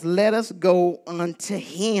 Nevertheless, let us go unto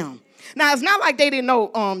him. Now, it's not like they didn't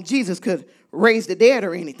know Jesus could raise the dead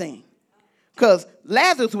or anything, because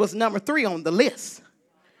Lazarus was number 3 on the list.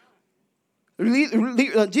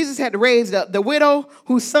 Jesus had to raise the widow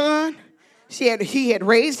whose son, he had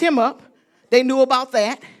raised him up. They knew about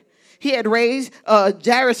that. He had raised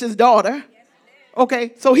Jairus' daughter.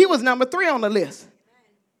 Okay, so he was number 3 on the list.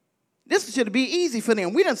 This should be easy for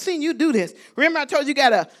them. We done seen you do this. Remember I told you got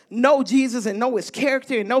to know Jesus and know his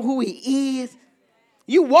character and know who he is.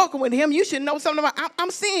 You walking with him, you should know something about,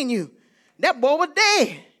 I'm seeing you. That boy was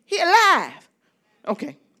dead. He alive.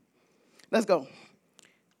 Okay, let's go.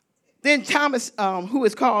 Then Thomas, who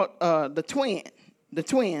is called the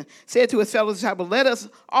twin, said to his fellow disciples, let us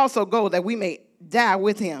also go that we may die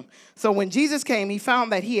with him. So when Jesus came, he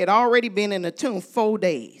found that he had already been in the tomb 4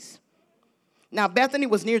 days. Now Bethany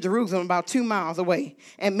was near Jerusalem, about 2 miles away,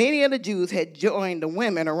 and many of the Jews had joined the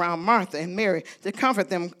women around Martha and Mary to comfort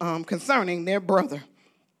them concerning their brother.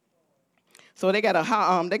 So they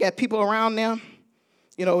got people around them.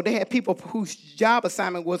 You know, they had people whose job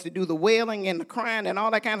assignment was to do the wailing and the crying and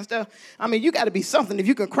all that kind of stuff. I mean, you got to be something. If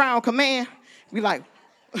you can cry on command, be like,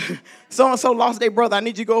 so-and-so lost their brother. I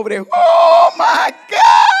need you to go over there. Oh, my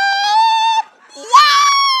God.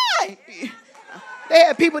 Why? They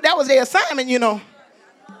had people, that was their assignment, you know.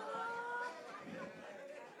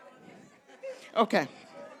 Okay.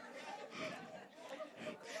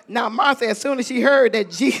 Now, Martha, as soon as she heard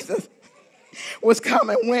that Jesus was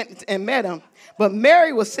coming, went and met him. But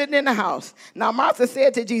Mary was sitting in the house. Now, Martha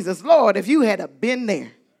said to Jesus, Lord, if you had been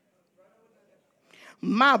there,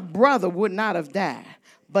 my brother would not have died.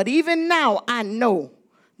 But even now, I know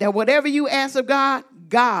that whatever you ask of God,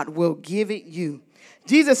 God will give it you.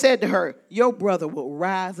 Jesus said to her, your brother will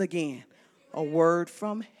rise again. A word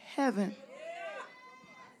from heaven.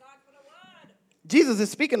 Jesus is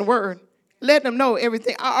speaking the word. Let them know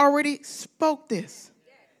everything. I already spoke this.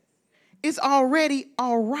 It's already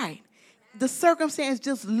all right. The circumstance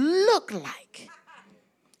just look like.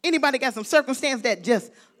 Anybody got some circumstance that just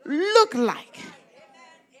look like?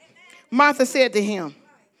 Martha said to him,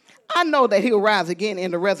 I know that he'll rise again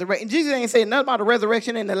in the resurrection. Jesus ain't saying nothing about the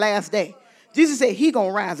resurrection in the last day. Jesus said he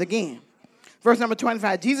gonna rise again. Verse number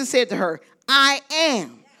 25, Jesus said to her, I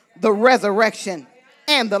am the resurrection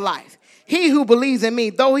and the life. He who believes in me,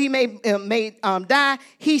 though he may die,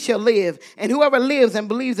 he shall live. And whoever lives and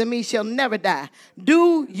believes in me shall never die.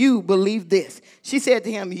 Do you believe this? She said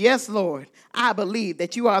to him, yes, Lord, I believe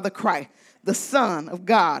that you are the Christ, the Son of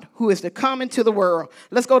God, who is to come into the world.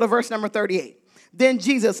 Let's go to verse number 38. Then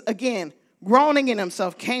Jesus, again, groaning in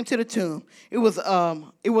himself, came to the tomb. It was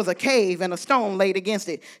a cave and a stone laid against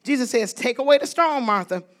it. Jesus says, take away the stone,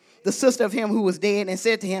 Martha, the sister of him who was dead, and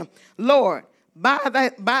said to him, Lord,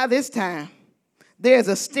 by this time, there's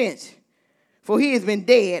a stench, for he has been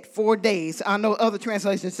dead 4 days. I know other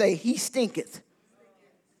translations say he stinketh.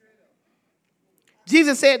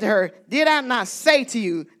 Jesus said to her, did I not say to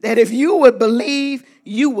you that if you would believe,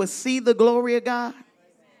 you would see the glory of God?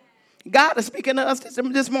 God is speaking to us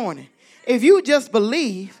this morning. If you just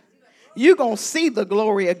believe, you're going to see the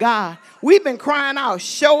glory of God. We've been crying out,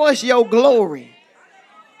 show us your glory.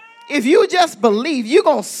 If you just believe, you're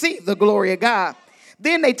going to see the glory of God.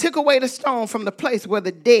 Then they took away the stone from the place where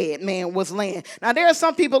the dead man was laying. Now, there are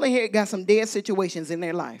some people in here that got some dead situations in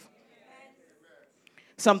their life.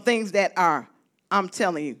 Some things that are, I'm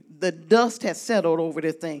telling you, the dust has settled over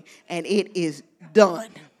this thing, and it is done.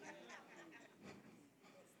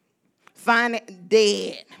 Find it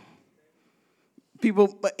dead.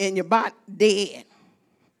 People in your body, dead.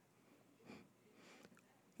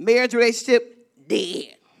 Marriage relationship,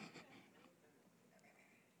 dead.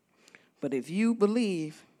 But if you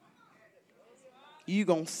believe, you're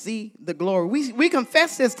going to see the glory. We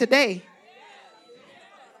confess this today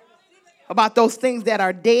about those things that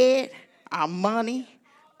are dead, our money,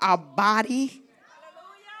 our body.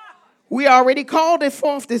 We already called it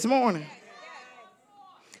forth this morning.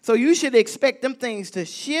 So you should expect them things to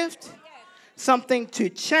shift, something to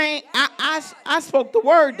change. I spoke the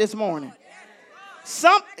word this morning.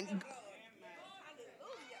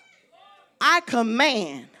 I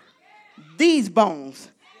command these bones,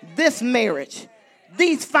 this marriage,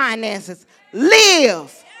 these finances,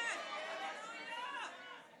 live.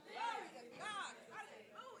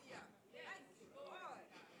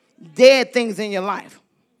 Dead things in your life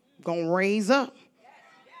gonna raise up.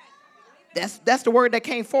 That's the word that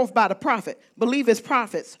came forth by the prophet. Believe his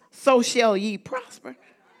prophets, so shall ye prosper.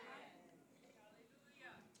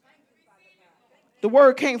 The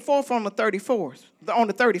word came forth on the 34th. On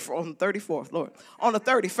the 34th, Lord. On the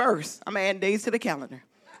 31st. I'm adding days to the calendar.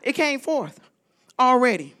 It came forth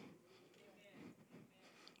already.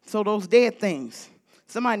 So those dead things,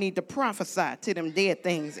 somebody need to prophesy to them dead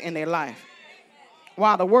things in their life.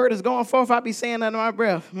 While the word is going forth, I be saying under my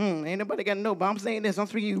breath, ain't nobody got to know, but I'm saying this. I'm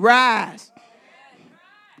speaking, you rise.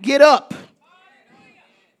 Get up.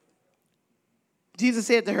 Jesus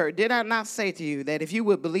said to her, did I not say to you that if you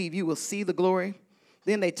would believe, you will see the glory?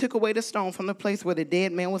 Then they took away the stone from the place where the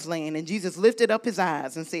dead man was laying. And Jesus lifted up his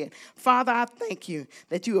eyes and said, Father, I thank you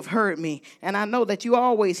that you have heard me. And I know that you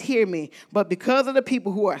always hear me. But because of the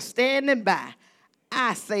people who are standing by,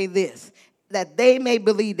 I say this, that they may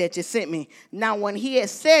believe that you sent me. Now, when he had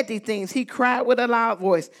said these things, he cried with a loud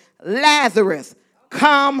voice, Lazarus,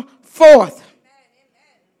 come forth.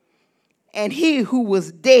 And he who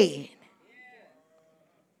was dead.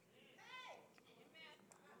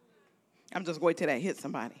 I'm just waiting till that hits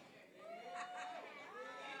somebody.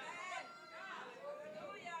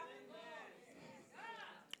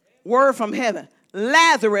 Word from heaven.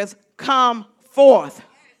 Lazarus, come forth.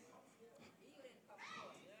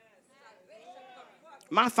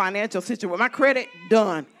 My financial situation, my credit,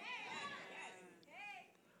 done.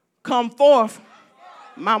 Come forth.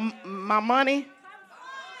 My money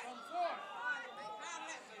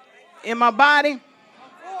in my body.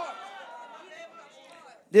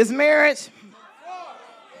 This marriage,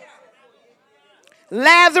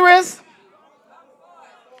 Lazarus,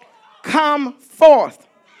 come forth.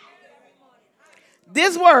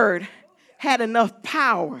 This word had enough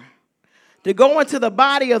power to go into the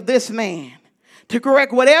body of this man to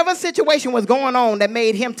correct whatever situation was going on that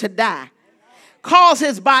made him to die, cause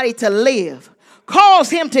his body to live, cause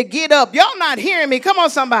him to get up. Y'all not hearing me? Come on,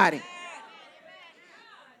 somebody.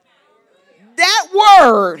 That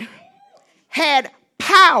word had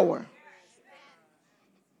power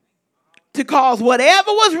to cause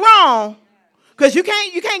whatever was wrong, because you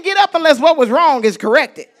can't get up unless what was wrong is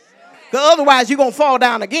corrected, because otherwise you're going to fall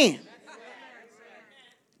down again.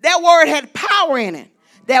 That word had power in it,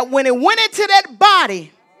 that when it went into that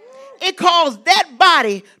body, it caused that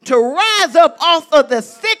body to rise up off of the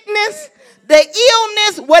sickness, the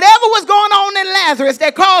illness, whatever was going on in Lazarus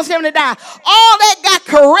that caused him to die. All that got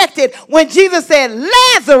corrected when Jesus said,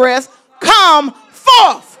 Lazarus, come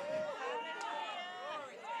forth.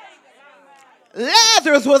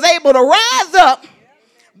 Lazarus was able to rise up,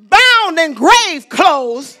 bound in grave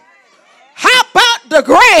clothes, hop out the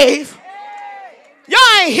grave. Y'all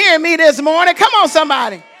ain't hearing me this morning. Come on,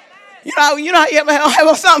 somebody. You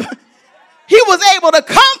know, something. He was able to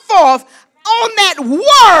come forth on that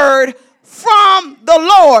word from the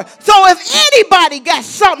Lord. So if anybody got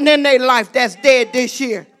something in their life that's dead this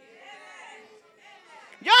year,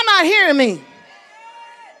 y'all not hearing me.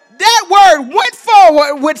 That word went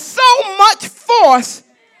forward with so much force.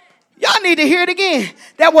 Y'all need to hear it again.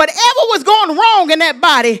 That whatever was going wrong in that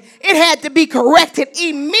body, it had to be corrected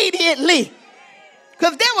immediately.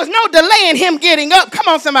 Because there was no delay in him getting up. Come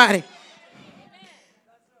on, somebody.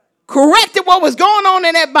 Corrected what was going on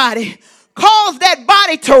in that body. Caused that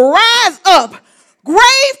body to rise up.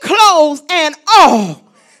 Grave clothes and all.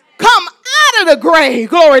 Come out of the grave.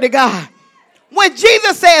 Glory to God. When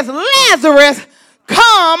Jesus says, Lazarus,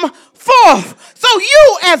 come forth. So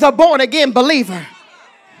you as a born again believer,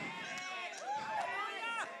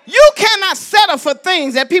 you cannot settle for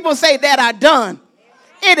things that people say that are done.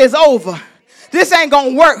 It is over. This ain't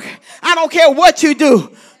going to work. I don't care what you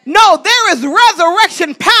do. No, there is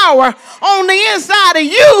resurrection power on the inside of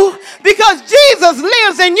you because Jesus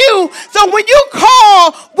lives in you. So when you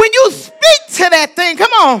call, when you speak to that thing,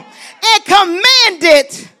 come on, and command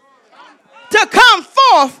it to come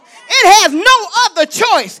forth, it has no other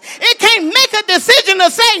choice. It can't make a decision to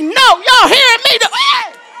say no. Y'all hearing me?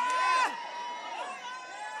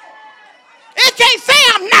 It can't say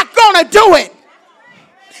I'm not going to do it.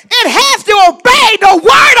 It has to obey the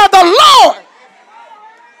word of the Lord.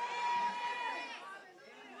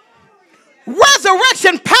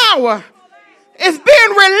 Resurrection power is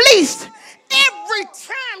being released every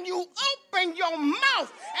time you open your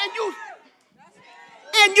mouth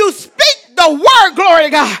and you speak the word, glory to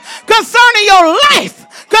God, concerning your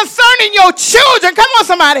life, concerning your children. Come on,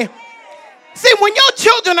 somebody. See, when your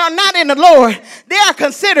children are not in the Lord, they are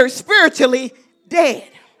considered spiritually dead.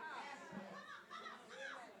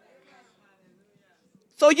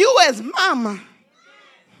 So you as mama,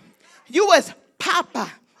 you as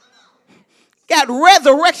papa, got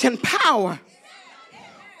resurrection power.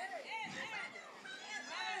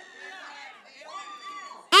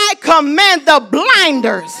 I command the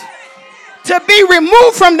blinders to be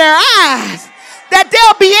removed from their eyes, that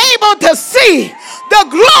they'll be able to see the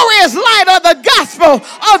glorious light of the gospel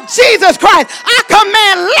of Jesus Christ. I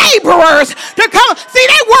command laborers to come. See,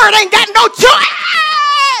 that word ain't got no choice.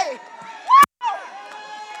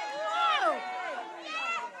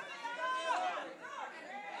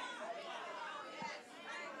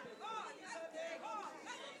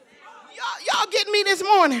 Y'all getting me this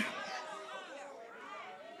morning?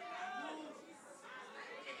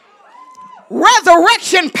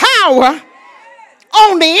 resurrection power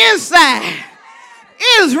on the inside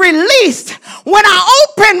is released when I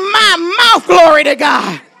open my mouth, glory to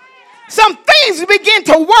God. Some things begin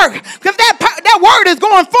to work because that word is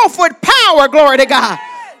going forth with power, glory to God.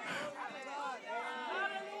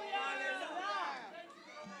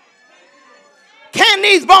 Can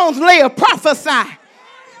these bones live? Prophesy.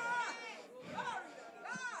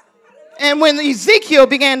 And when Ezekiel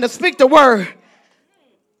began to speak the word,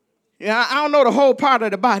 I don't know the whole part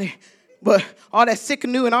of the body, but all that sick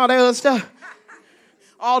and new and all that other stuff,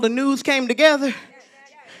 all the news came together.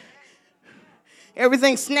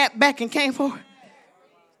 Everything snapped back and came forward.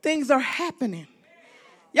 Things are happening.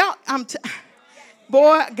 Y'all,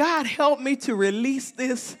 boy, God help me to release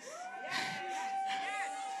this.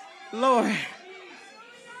 Lord.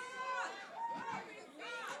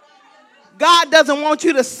 God doesn't want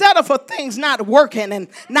you to settle for things not working and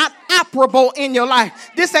not operable in your life.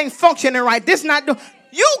 This ain't functioning right. This not doing.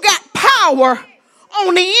 You got power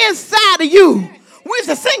on the inside of you. We used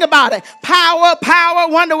to sing about it. Power, power,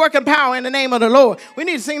 wonder-working power in the name of the Lord. We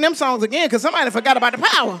need to sing them songs again because somebody forgot about the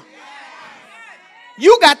power.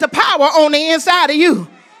 You got the power on the inside of you.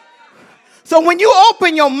 So when you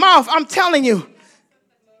open your mouth, I'm telling you,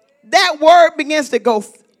 that word begins to go,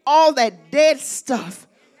 all that dead stuff.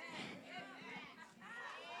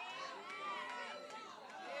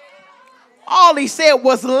 All he said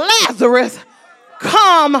was, Lazarus,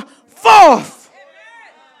 come forth.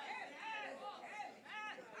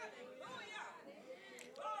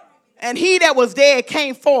 And he that was dead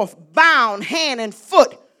came forth, bound hand and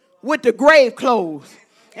foot with the grave clothes.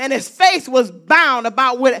 And his face was bound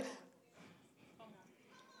about with it.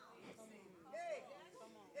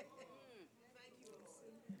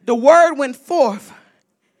 The word went forth.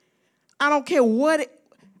 I don't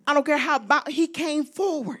care how bound, he came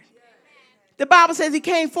forward. The Bible says he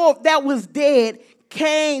came forth, that was dead,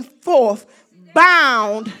 came forth,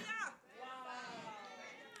 bound,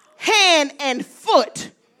 hand and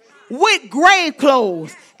foot, with grave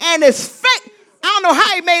clothes. And his face, I don't know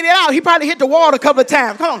how he made it out. He probably hit the wall a couple of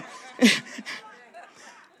times. Come on.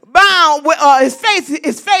 Bound with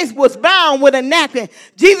his face was bound with a napkin.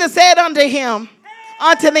 Jesus said unto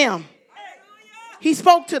them, he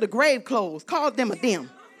spoke to the grave clothes, called them a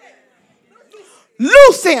them.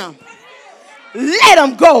 Loose him. Let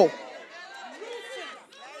him go.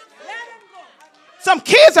 Some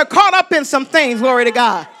kids are caught up in some things, glory to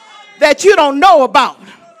God, that you don't know about.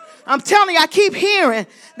 I'm telling you, I keep hearing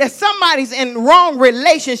that somebody's in wrong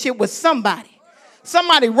relationship with somebody.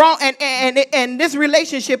 Somebody wrong, and this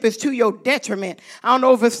relationship is to your detriment. I don't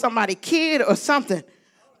know if it's somebody's kid or something,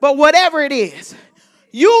 but whatever it is,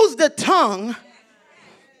 use the tongue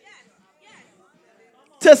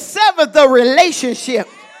to sever the relationship.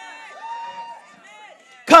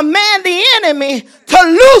 Command the enemy to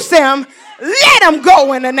loose him. Let him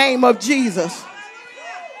go in the name of Jesus.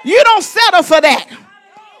 You don't settle for that.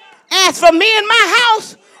 As for me and my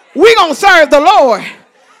house, we're going to serve the Lord.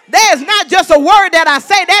 That is not just a word that I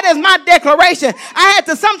say. That is my declaration. I had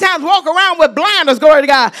to sometimes walk around with blinders, glory to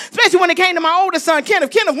God. Especially when it came to my oldest son,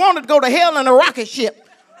 Kenneth. Kenneth wanted to go to hell in a rocket ship.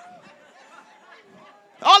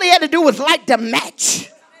 All he had to do was light the match.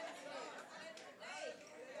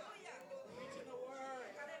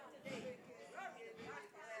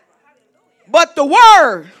 But the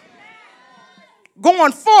word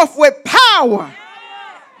going forth with power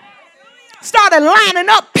started lining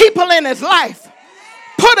up people in his life.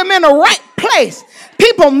 Put him in the right place.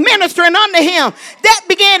 People ministering unto him. That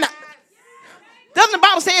began. Doesn't the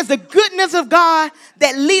Bible say it's the goodness of God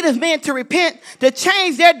that leadeth men to repent, to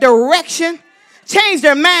change their direction, change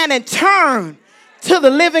their mind and turn to the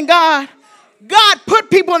living God? God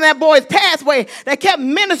put people in that boy's pathway that kept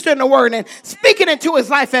ministering the word and speaking into his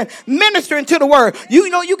life and ministering to the word. You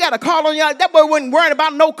know, you got a call on your life. That boy wasn't worried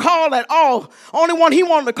about no call at all. Only one he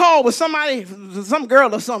wanted to call was somebody, some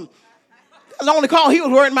girl or something. That's the only call he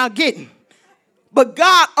was worried about getting. But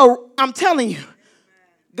God, I'm telling you,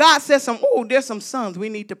 God said there's some sons we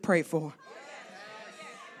need to pray for.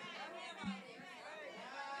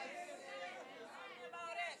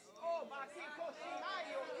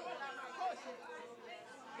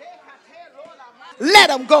 Let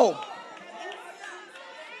them go.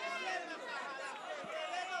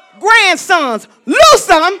 Grandsons, loose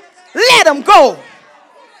them. Let them go.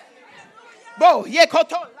 Bro, yeah,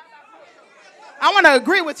 I want to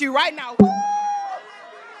agree with you right now.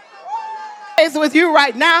 It's with you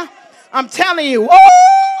right now. I'm telling you.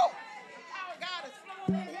 Whoa!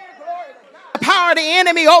 Power of the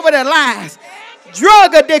enemy over their lives.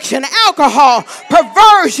 Drug addiction, alcohol,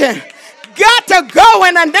 perversion, got to go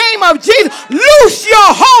in the name of Jesus. Loose your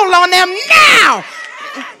hold on them now.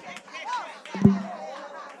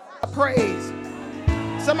 Praise.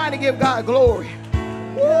 Somebody give God glory.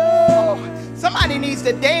 Woo. Somebody needs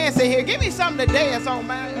to dance in here. Give me something to dance on,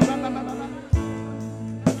 man.